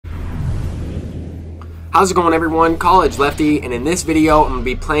How's it going, everyone? College Lefty, and in this video I'm going to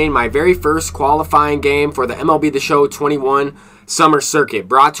be playing my very first qualifying game for the MLB The Show 21 Summer Circuit,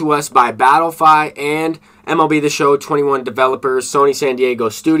 brought to us by BattleFi and MLB The Show 21 developers, Sony San Diego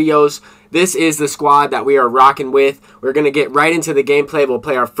Studios. This is the squad that we are rocking with. We're going to get right into the gameplay. We'll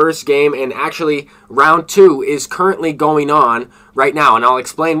play our first game, and actually round 2 is currently going on right now, and I'll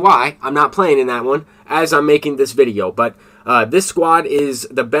explain why I'm not playing in that one as I'm making this video. But this squad is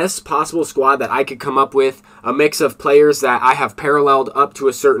the best possible squad that I could come up with, a mix of players that I have paralleled up to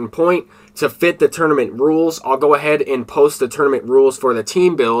a certain point to fit the tournament rules. I'll go ahead and post the tournament rules for the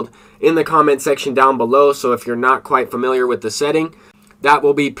team build in the comment section down below, so if you're not quite familiar with the setting, that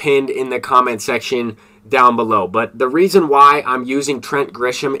will be pinned in the comment section down below. But the reason why I'm using Trent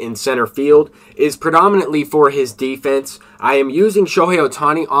Grisham in center field is predominantly for his defense. I am using Shohei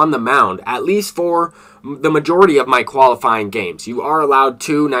Ohtani on the mound, at least for the majority of my qualifying games. You are allowed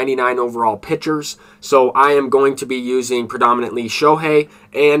 2 99 overall pitchers, so I am going to be using predominantly Shohei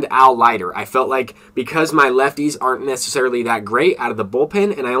and Al Leiter. I felt like because my lefties aren't necessarily that great out of the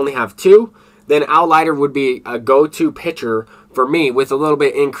bullpen and I only have 2, then Al Leiter would be a go-to pitcher for me with a little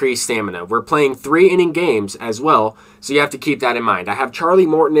bit increased stamina. We're playing 3-inning games as well, so you have to keep that in mind. I have Charlie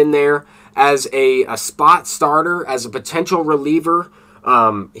Morton in there as a spot starter, as a potential reliever.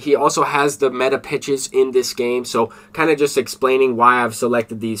 He also has the meta pitches in this game, so kind of just explaining why I've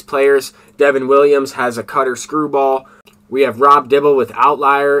selected these players. Devin Williams has a cutter screwball. We have Rob Dibble with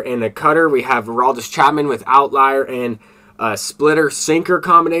outlier and a cutter. We have Aroldis Chapman with outlier and a splitter sinker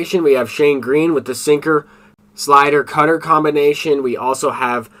combination. We have Shane Green with the sinker slider cutter combination. We also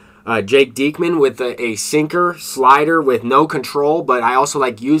have Jake Diekman with a sinker slider with no control, but I also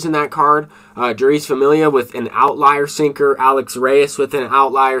like using that card. Jeurys Familia with an outlier sinker, Alex Reyes with an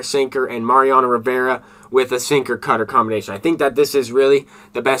outlier sinker, and Mariano Rivera with a sinker cutter combination. I think that this is really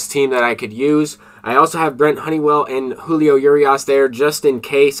the best team that I could use. I also have Brent Honeywell and Julio Urias there just in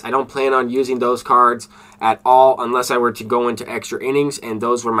case. I don't plan on using those cards at all unless I were to go into extra innings, and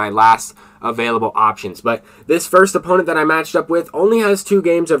those were my last available options. But this first opponent that I matched up with only has 2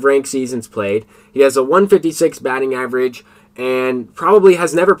 games of ranked seasons played. He has a 156 batting average and probably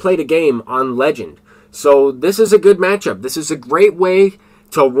has never played a game on Legend. So this is a good matchup. This is a great way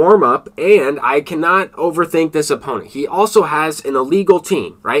to warm up, and I cannot overthink this opponent. He also has an illegal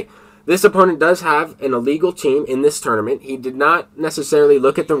team, right? This opponent does have an illegal team in this tournament. He did not necessarily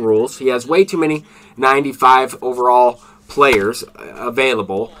look at the rules. He has way too many 95 overall players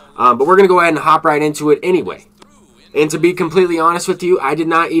available. But we're going to go ahead and hop right into it anyway. And to be completely honest with you, I did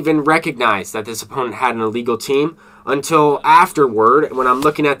not even recognize that this opponent had an illegal team until afterward when I'm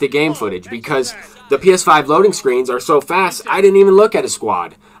looking at the game footage, because the PS5 loading screens are so fast, I didn't even look at a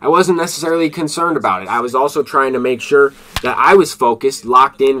squad. I wasn't necessarily concerned about it. I was also trying to make sure that I was focused,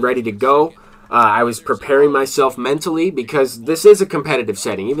 locked in, ready to go. I was preparing myself mentally because this is a competitive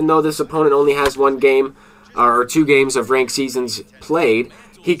setting. Even though this opponent only has 1 game or 2 games of ranked seasons played,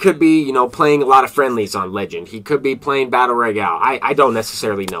 he could be, playing a lot of friendlies on Legend. He could be playing Battle Royale. I don't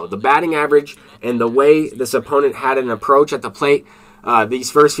necessarily know. The batting average and the way this opponent had an approach at the plate,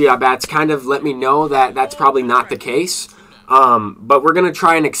 these first few at-bats kind of let me know that that's probably not the case. But we're going to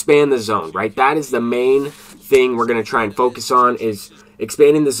try and expand the zone, right? That is the main thing we're going to try and focus on, is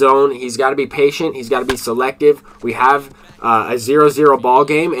expanding the zone. He's got to be patient. He's got to be selective. We have a 0-0 ball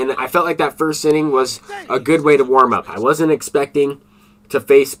game, and I felt like that first inning was a good way to warm up. I wasn't expecting to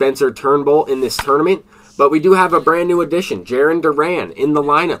face Spencer Turnbull in this tournament, but we do have a brand new addition, Jarren Duran, in the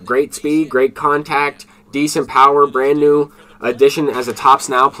lineup. Great speed, great contact, decent power, brand new addition as a Tops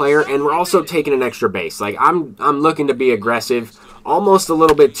Now player, and we're also taking an extra base. Like I'm looking to be aggressive, almost a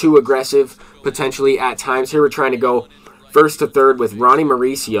little bit too aggressive potentially at times. Here we're trying to go first to third with Ronnie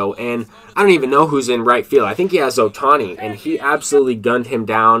Mauricio, and I don't even know who's in right field. I think he has Ohtani, and he absolutely gunned him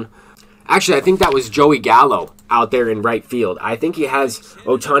down. Actually, I think that was Joey Gallo out there in right field. I think he has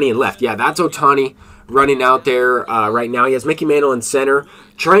Ohtani in left. Yeah, that's Ohtani running out there right now. He has Mickey Mantle in center.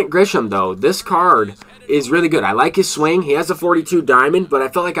 Trent Grisham, though, this card is really good. I like his swing. He has a 42 diamond, but I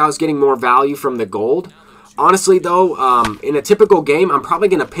felt like I was getting more value from the gold. Honestly, though, in a typical game, I'm probably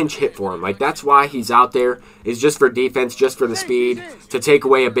going to pinch hit for him. Like, that's why he's out there, is just for defense, just for the speed, to take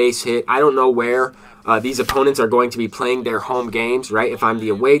away a base hit. I don't know where these opponents are going to be playing their home games, right, if I'm the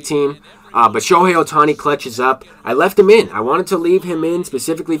away team. But Shohei Ohtani clutches up. I left him in. I wanted to leave him in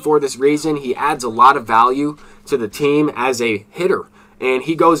specifically for this reason. He adds a lot of value to the team as a hitter, and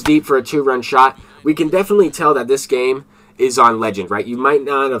he goes deep for a 2-run shot. We can definitely tell that this game is on Legend, right? You might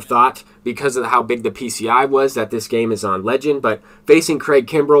not have thought, because of how big the PCI was, that this game is on Legend, but facing Craig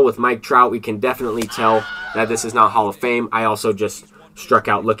Kimbrell with Mike Trout, we can definitely tell that this is not Hall of Fame. I also just struck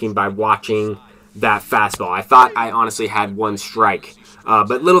out looking by watching that fastball. I thought I honestly had one strike.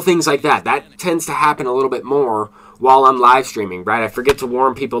 But little things like that, that tends to happen a little bit more while I'm live streaming, right? I forget to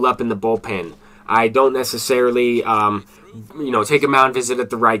warm people up in the bullpen. I don't necessarily, take a mound visit at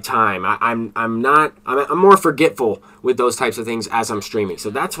the right time. I'm more forgetful with those types of things as I'm streaming. So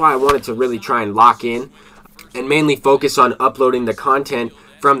that's why I wanted to really try and lock in and mainly focus on uploading the content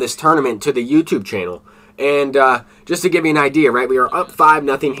from this tournament to the YouTube channel. And just to give you an idea, right, we are up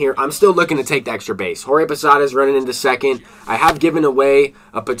 5-0 here. I'm still looking to take the extra base. Jorge Posada's running into second. I have given away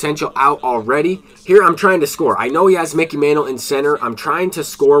a potential out already. Here I'm trying to score. I know he has Mickey Mantle in center. I'm trying to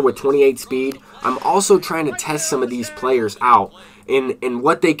score with 28 speed. I'm also trying to test some of these players out in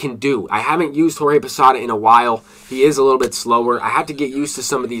what they can do. I haven't used Jorge Posada in a while. He is a little bit slower. I have to get used to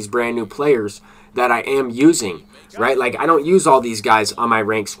some of these brand new players that I am using, right? Like, I don't use all these guys on my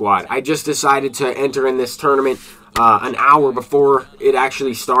rank squad. I just decided to enter in this tournament an hour before it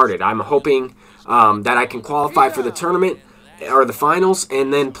actually started. I'm hoping that I can qualify for the tournament or the finals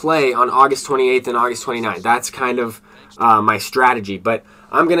and then play on August 28th and August 29th. That's kind of my strategy. But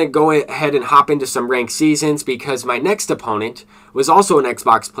I'm going to go ahead and hop into some ranked seasons because my next opponent was also an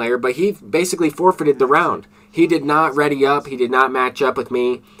Xbox player, but he basically forfeited the round. He did not ready up. He did not match up with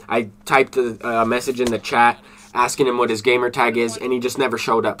me. I typed a message in the chat asking him what his gamer tag is, and he just never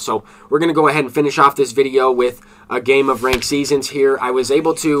showed up. So we're going to go ahead and finish off this video with a game of ranked seasons here. I was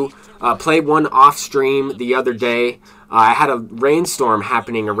able to play one off stream the other day. I had a rainstorm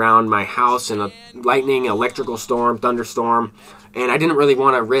happening around my house and a lightning, electrical storm, thunderstorm, and I didn't really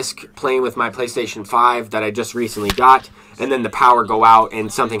want to risk playing with my PlayStation 5 that I just recently got, and then the power go out and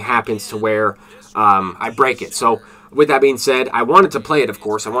something happens to where I break it. So with that being said, I wanted to play it, of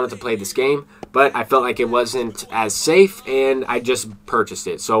course. I wanted to play this game, but I felt like it wasn't as safe, and I just purchased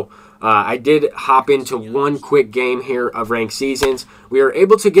it. So I did hop into one quick game here of ranked seasons. We were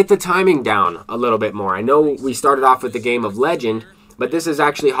able to get the timing down a little bit more. I know we started off with the game of Legend, but this is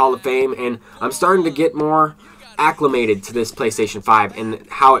actually Hall of Fame, and I'm starting to get more acclimated to this PlayStation 5 and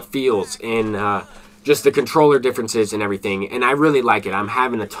how it feels and just the controller differences and everything. And I really like it. I'm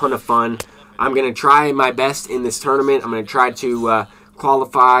having a ton of fun. I'm going to try my best in this tournament. I'm going to try to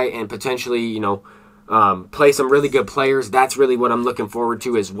qualify and potentially, play some really good players. That's really what I'm looking forward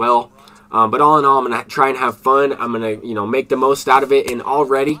to as well. But all in all, I'm going to try and have fun. I'm going to, make the most out of it. And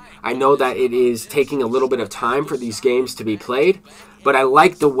already, I know that it is taking a little bit of time for these games to be played. But I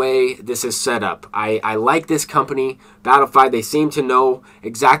like the way this is set up. I like this company, Battlefy. They seem to know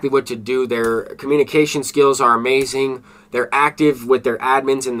exactly what to do. Their communication skills are amazing. They're active with their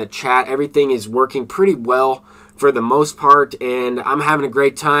admins in the chat. Everything is working pretty well for the most part, and I'm having a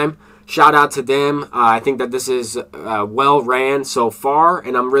great time. Shout out to them. I think that this is well ran so far,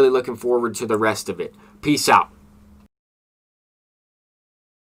 and I'm really looking forward to the rest of it. Peace out.